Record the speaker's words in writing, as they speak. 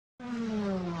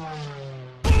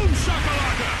Boom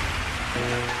shakalaka!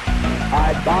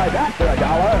 I'd buy that for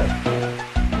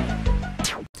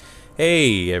 $1.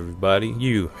 Hey everybody,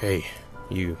 you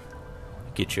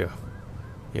get your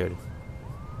you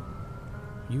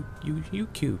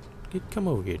cute. Come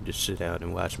over here and just sit down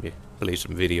and watch me play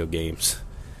some video games.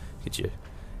 Get your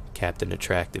Captain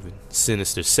Attractive and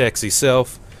Sinister Sexy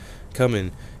self. Come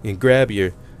in and grab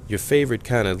your favorite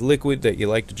kind of liquid that you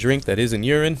like to drink that isn't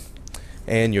urine,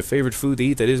 and your favorite food to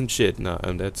eat that isn't shit. Nah,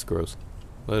 that's gross.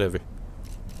 Whatever.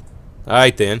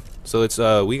 Alright then. So it's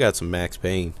we got some Max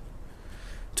Payne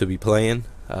to be playing.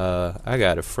 I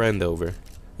got a friend over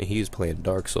and he's playing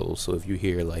Dark Souls, so if you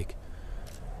hear like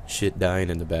shit dying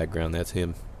in the background, that's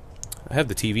him. I have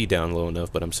the TV down low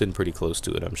enough, but I'm sitting pretty close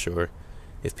to it, I'm sure.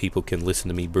 If people can listen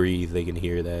to me breathe, they can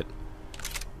hear that.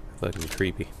 Fucking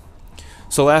creepy.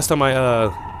 So last time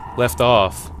I left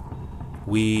off,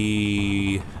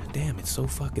 damn, it's so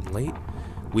fucking late.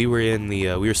 We were in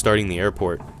the we were starting the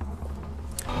airport.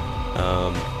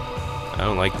 I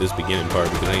don't like this beginning part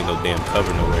because there ain't no damn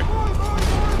cover nowhere.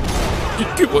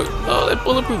 Oh, that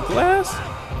bulletproof glass!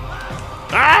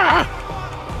 Ah!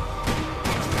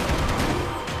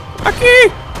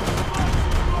 Rocky!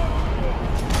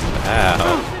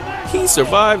 Wow. He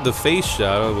survived the face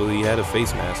shot. Oh, well, he had a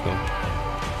face mask on.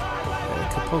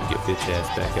 Poke your bitch ass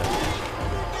back up.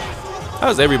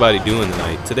 How's everybody doing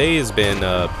tonight? Today has been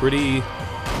pretty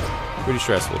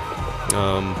stressful.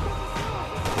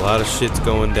 A lot of shit's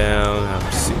going down.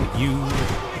 I'm seeing you.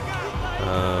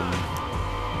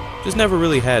 Just never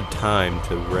really had time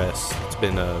to rest. It's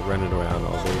been running around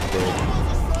all day today.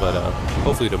 But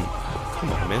hopefully come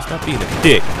on, man, stop being a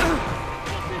dick.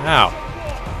 Ow.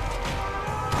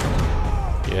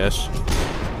 Yes.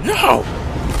 No!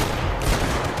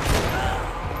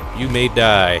 You may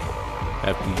die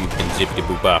after you've been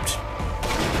zippity-boop-bopped.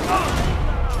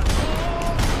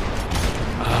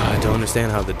 I don't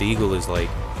understand how the deagle is like,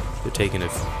 they're taking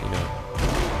it,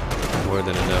 more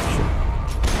than enough.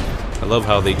 I love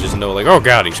how they just know, like, oh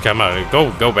god, he's come out.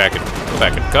 Go back and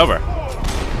cover.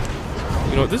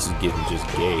 You know what? This is getting just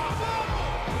gay.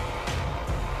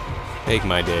 Make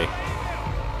my day.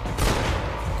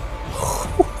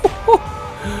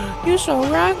 You're so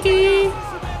rocky.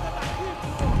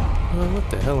 What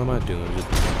the hell am I doing?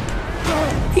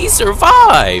 He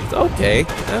survived! Okay,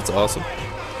 that's awesome.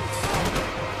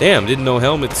 Damn, didn't know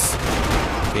helmets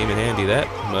came in handy that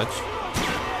much.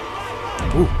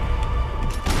 Ooh.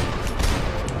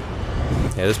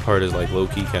 Yeah, this part is like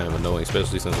low-key kind of annoying,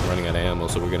 especially since I'm running out of ammo,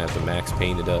 so we're gonna have to Max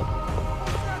Payne it up.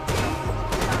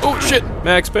 Oh shit!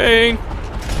 Max Payne!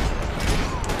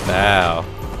 Wow.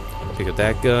 Pick up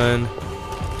that gun.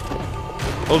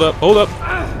 Hold up, hold up!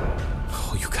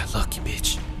 Oh, you got lucky,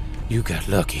 bitch. You got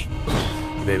lucky.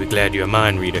 You better be glad you're a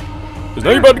mind reader. Cause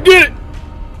now you're about to get it!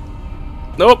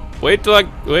 Nope. Wait till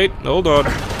wait, hold on.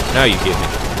 Now you get me.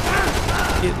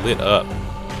 Get lit up.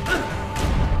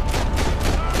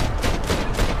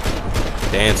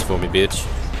 Dance for me, bitch.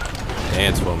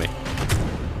 Dance for me.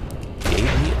 Gave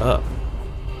me up.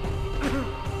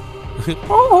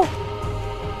 Oh!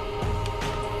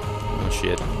 Oh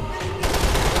shit.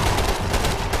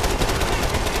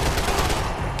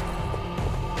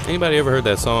 Anybody ever heard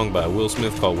that song by Will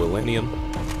Smith called Millennium?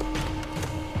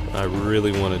 I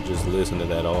really want to just listen to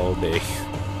that all day.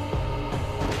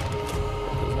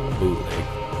 Bootleg.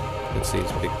 Let's see,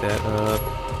 let's pick that up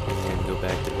and go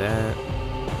back to that.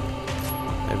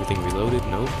 Everything reloaded?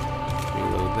 Nope.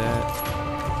 Reload that.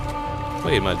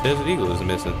 Wait, my Desert Eagle is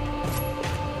missing.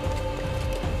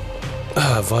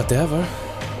 Whatever.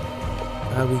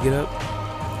 How'd we get up?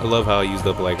 I love how I used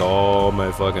up like all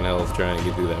my fucking health trying to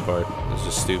get through that part. It's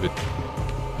just stupid.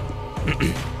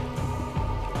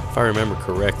 If I remember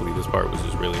correctly, this part was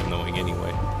just really annoying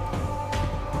anyway.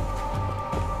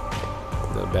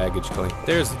 The baggage claim.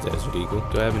 There's the Desert Eagle.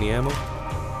 Do I have any ammo?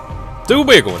 2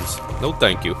 big ones. No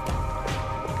thank you.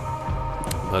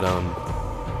 But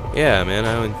yeah, man,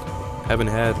 I haven't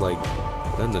had like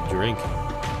nothing to drink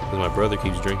because my brother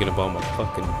keeps drinking up all my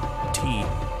fucking tea.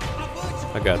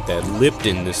 I got that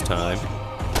Lipton this time.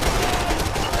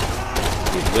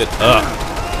 Get lit up,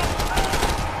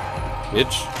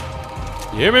 bitch.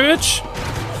 You hear me, bitch?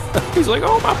 He's like,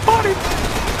 oh, my body.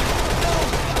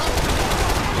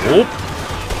 Whoop.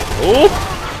 Whoop.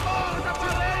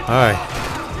 Alright.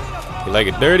 You like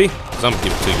it dirty? Because I'm going to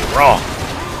give it to you raw.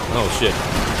 Oh, shit.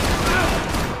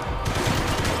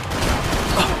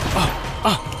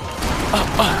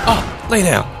 Lay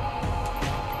down.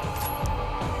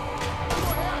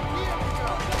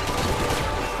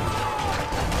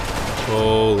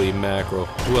 Holy mackerel.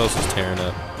 Who else is tearing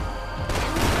up?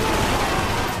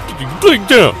 Dig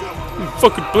down. I'm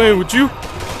fucking playing with you.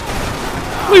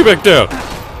 Lay back down.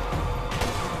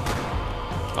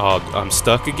 Oh, I'm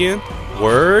stuck again?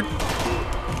 Word?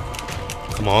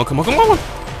 Come on, come on, come on!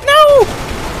 No!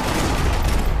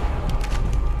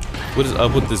 What is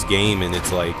up with this game? And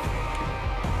it's like,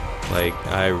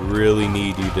 I really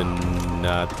need you to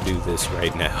not do this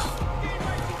right now.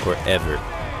 Or ever.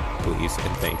 Please,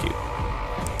 and thank you.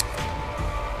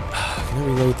 Can I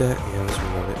reload that? Yeah, let's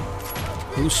reload it.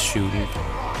 Who's shooting?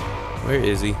 Where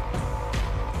is he?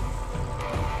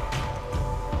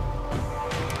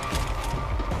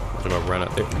 I'm gonna run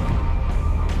out there.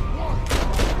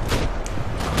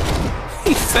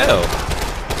 He fell.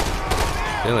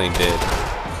 Still ain't dead.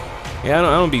 Yeah, I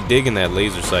don't be digging that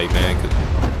laser sight, man.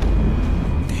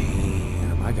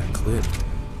 Damn, I got clipped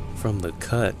from the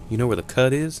cut. You know where the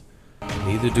cut is?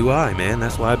 Neither do I, man.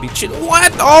 That's why I be chill.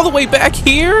 What? All the way back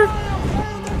here?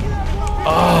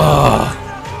 Oh.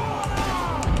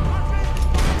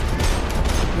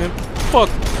 Man, fuck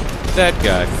that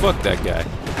guy. Fuck that guy.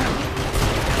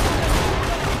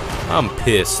 I'm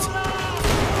pissed.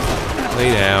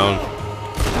 Lay down.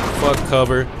 Fuck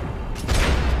cover.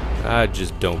 I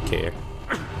just don't care.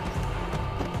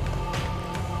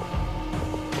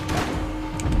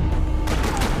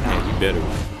 Man, you better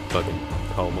fucking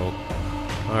homo.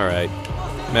 Alright.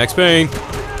 Max Payne.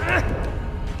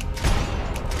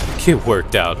 Get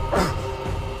worked out.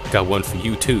 Got one for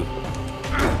you too.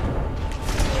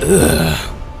 Ugh.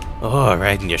 Oh,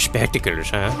 right in your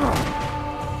spectacles, huh?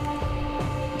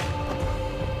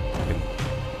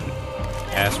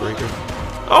 Ass raker.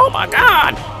 Oh my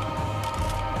god!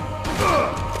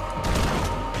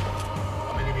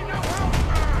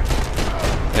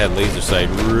 That laser sight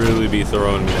really be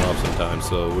throwing me off sometimes,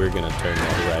 so we're gonna turn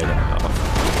that right off.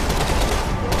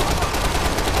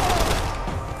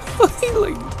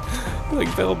 he like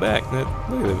fell back. Look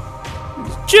at him.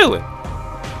 He's chilling.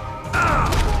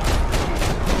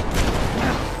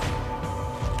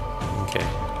 Okay.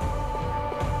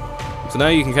 So now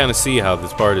you can kind of see how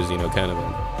this part is, you know, kind of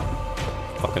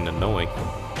fucking annoying.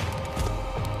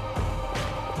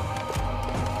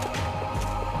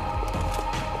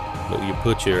 But you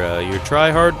put your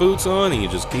try-hard boots on and you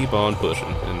just keep on pushing,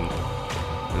 and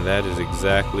that is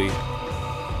exactly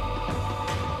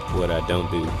what I don't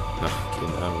do. No, I'm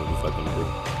kidding. I don't really fucking do.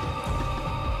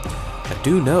 I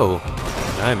do know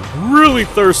I'm really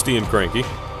thirsty and cranky,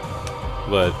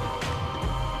 but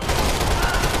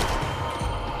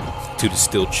dude is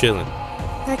still chilling.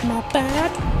 Like my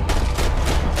back.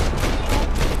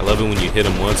 I love it when you hit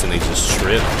them once and they just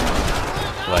strip.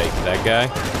 Like that guy.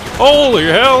 Holy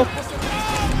hell!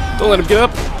 Don't let him get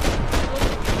up.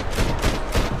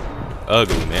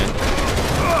 Ugly, man.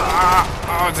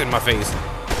 Oh, it's in my face.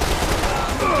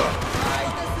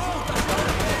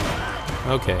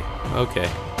 Okay, okay.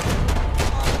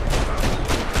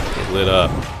 Get lit up.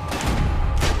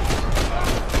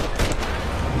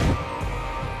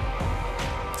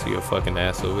 See your fucking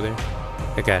ass over there?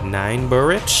 I got 9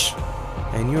 burrits,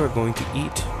 and you are going to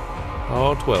eat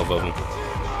all 12 of them.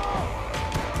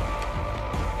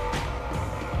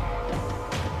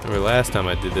 Remember last time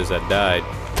I did this, I died.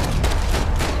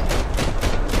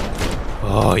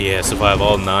 Oh yeah, survive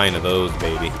all 9 of those,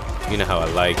 baby. You know how I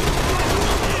like it.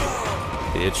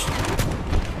 Bitch.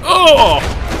 Oh!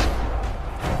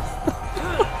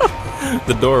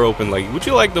 The door opened like, would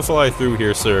you like to fly through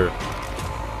here, sir?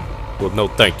 Well, no,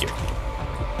 thank you.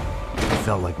 It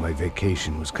felt like my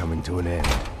vacation was coming to an end.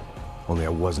 Only I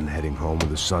wasn't heading home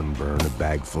with a sunburn, a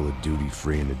bag full of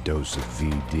duty-free, and a dose of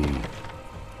VD.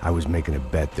 I was making a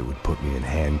bet that would put me in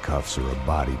handcuffs or a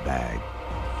body bag.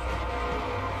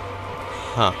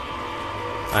 Huh.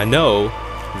 I know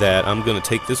that I'm gonna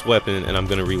take this weapon and I'm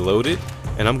gonna reload it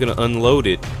and I'm gonna unload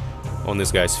it on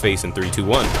this guy's face in 3, 2,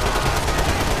 1.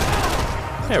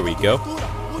 There we go.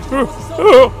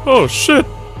 Oh shit!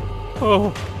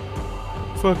 Oh,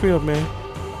 fuck me up, man.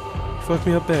 Fuck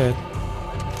me up bad.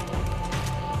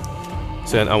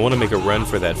 So I want to make a run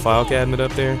for that file cabinet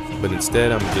up there, but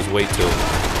instead I'm just wait till.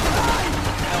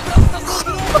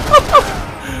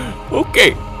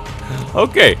 Okay,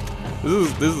 okay.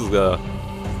 This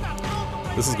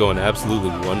is going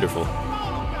absolutely wonderful.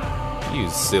 You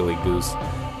silly goose.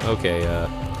 Okay,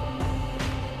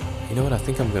 you know what? I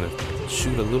think I'm gonna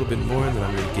shoot a little bit more, and then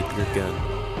I'm gonna get your gun.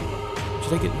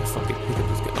 Should I get my fucking pick up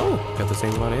this gun? Oh, got the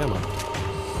same amount of ammo.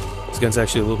 This gun's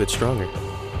actually a little bit stronger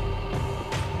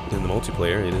than the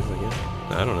multiplayer. It is, I guess.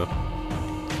 I don't know.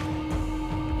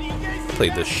 I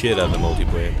played the shit out of the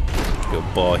multiplayer. Your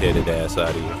bald-headed ass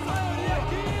out of here.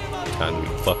 Time to be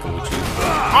fucking with you.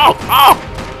 Oh! Oh!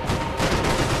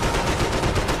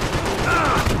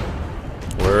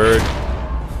 Word.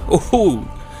 Ooh,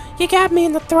 you got me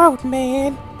in the throat,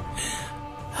 man.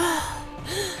 Can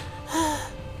I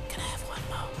have one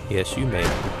more? Yes, you may.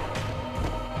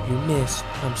 You missed.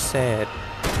 I'm sad.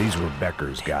 These were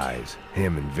Becker's guys.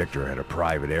 Him and Victor had a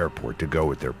private airport to go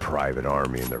with their private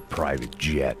army and their private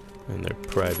jet. And their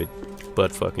private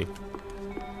butt fucking.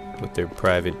 With their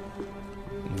private...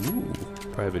 Ooh,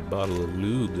 private bottle of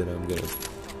lube that I'm gonna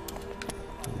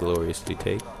gloriously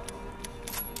take.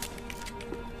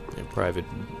 A private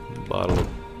bottle of...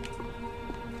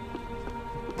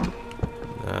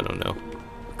 I don't know.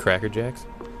 Cracker Jacks?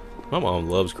 My mom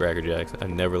loves Cracker Jacks. I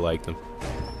never liked them.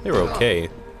 They were okay.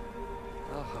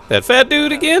 That fat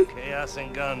dude again? Chaos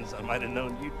and guns. I might have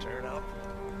known you'd turn up.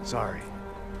 Sorry.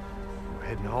 We're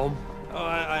heading home? Oh,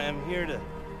 I am here to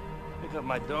pick up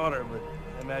my daughter, but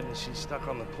I imagine she's stuck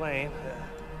on the plane.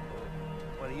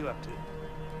 What are you up to?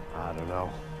 I don't know.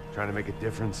 Trying to make a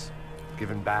difference.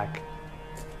 Giving back.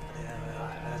 Yeah, well,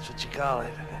 that's what you call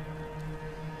it.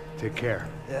 Take care.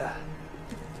 Yeah.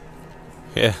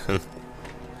 Yeah. Have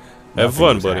Nothing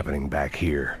fun, was buddy. happening back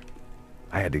here.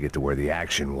 I had to get to where the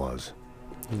action was.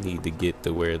 You need to get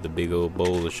to where the big old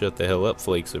bowl of shut the hell up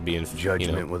flakes are being,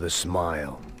 Judgment with a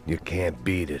smile. You can't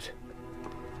beat it.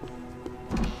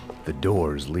 The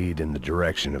doors lead in the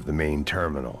direction of the main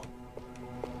terminal.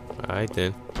 Alright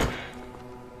then.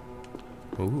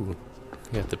 Ooh.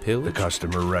 Got the The pillage?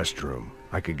 customer restroom.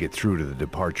 I could get through to the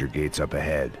departure gates up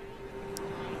ahead.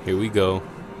 Here we go.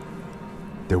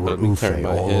 There were Let me turn UFE my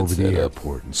all over the headset up.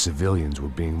 airport, and civilians were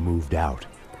being moved out.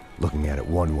 Looking at it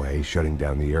one way, shutting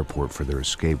down the airport for their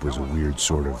escape was a weird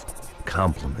sort of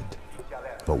compliment.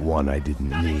 But one I didn't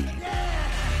need.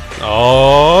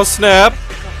 Oh, snap! I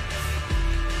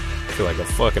feel like a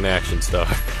fucking action star.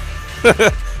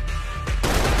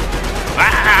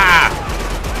 Ah!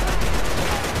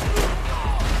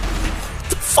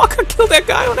 The fuck, I killed that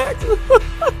guy on accident!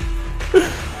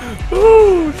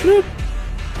 Oh, shit.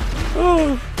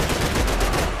 Oh.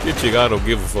 Get your I don't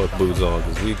give a fuck boots on,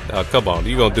 cause we... Oh, come on,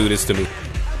 you gonna do this to me?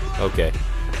 Okay.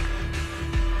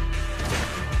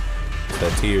 It's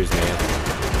that tears, man.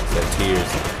 It's that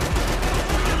tears.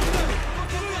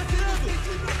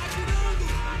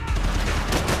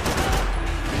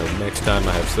 So next time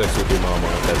I have sex with your mama, I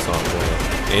want that song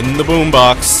playing. In the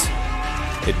boombox.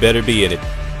 It better be in it.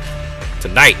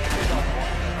 Tonight.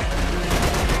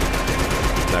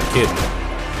 Not kidding.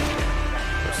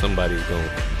 Or somebody's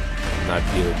gonna not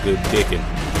get a good dicking.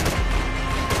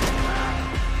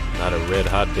 Not a red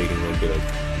hot dicking, gonna get a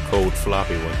cold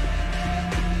floppy one.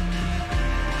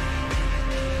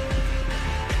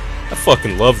 I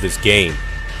fucking love this game.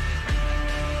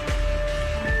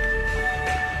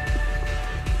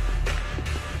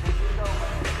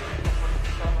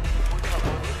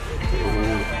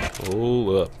 Ooh,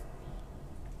 hold up.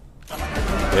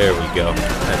 There we go. I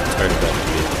had to turn it up a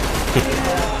bit.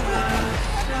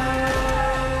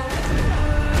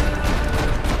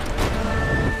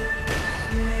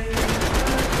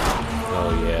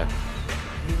 Oh yeah.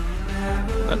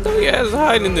 I thought you guys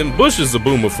hiding in them bushes, a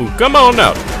boomer food. Come on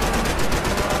out.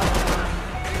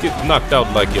 Get knocked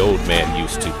out like your old man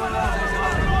used to.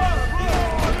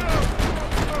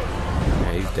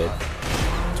 Yeah, he's dead.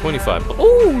 25.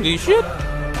 Holy shit!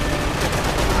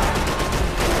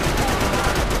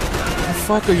 What the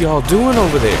fuck are y'all doing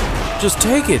over there? Just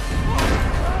take it.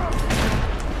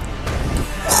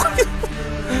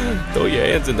 Throw your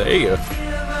hands in the air.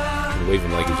 And wave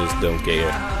them like you just don't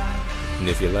care. And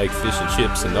if you like fish and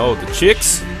chips and all the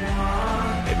chicks,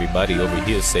 everybody over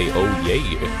here say, oh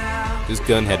yeah. This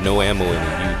gun had no ammo in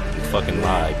it, you fucking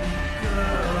lied.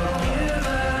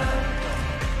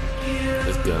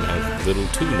 This gun has little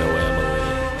to no ammo in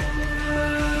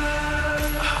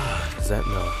it. Is that?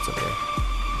 No, it's okay.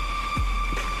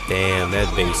 Damn,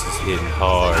 that base is hitting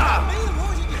hard.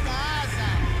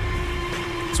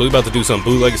 So we about to do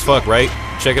something bootleg as fuck, right?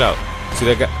 Check it out. See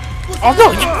that guy? Oh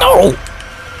no, no!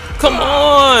 Come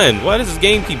on! Why does this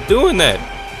game keep doing that?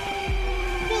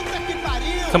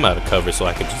 Come out of cover so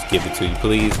I can just give it to you,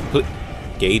 please.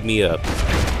 Gade me up.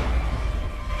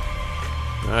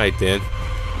 Alright then.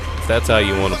 If that's how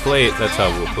you want to play it, that's how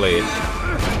we'll play it.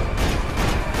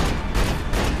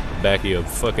 Back of your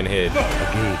fucking head. A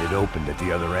gate had opened at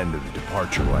the other end of the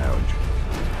departure lounge.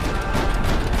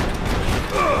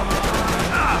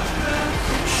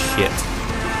 Shit.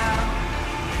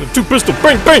 The two pistol,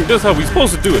 bang, bang! That's how we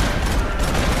supposed to do it.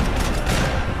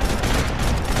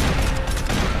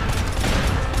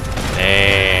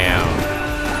 Damn.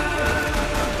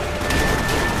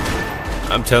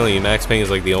 I'm telling you, Max Payne is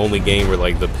like the only game where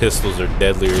like the pistols are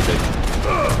deadlier than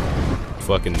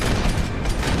fucking...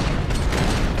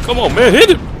 Come on, man, hit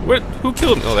him! What? Who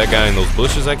killed him? Oh, that guy in those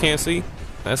bushes I can't see?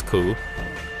 That's cool.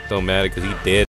 Don't matter because he dead.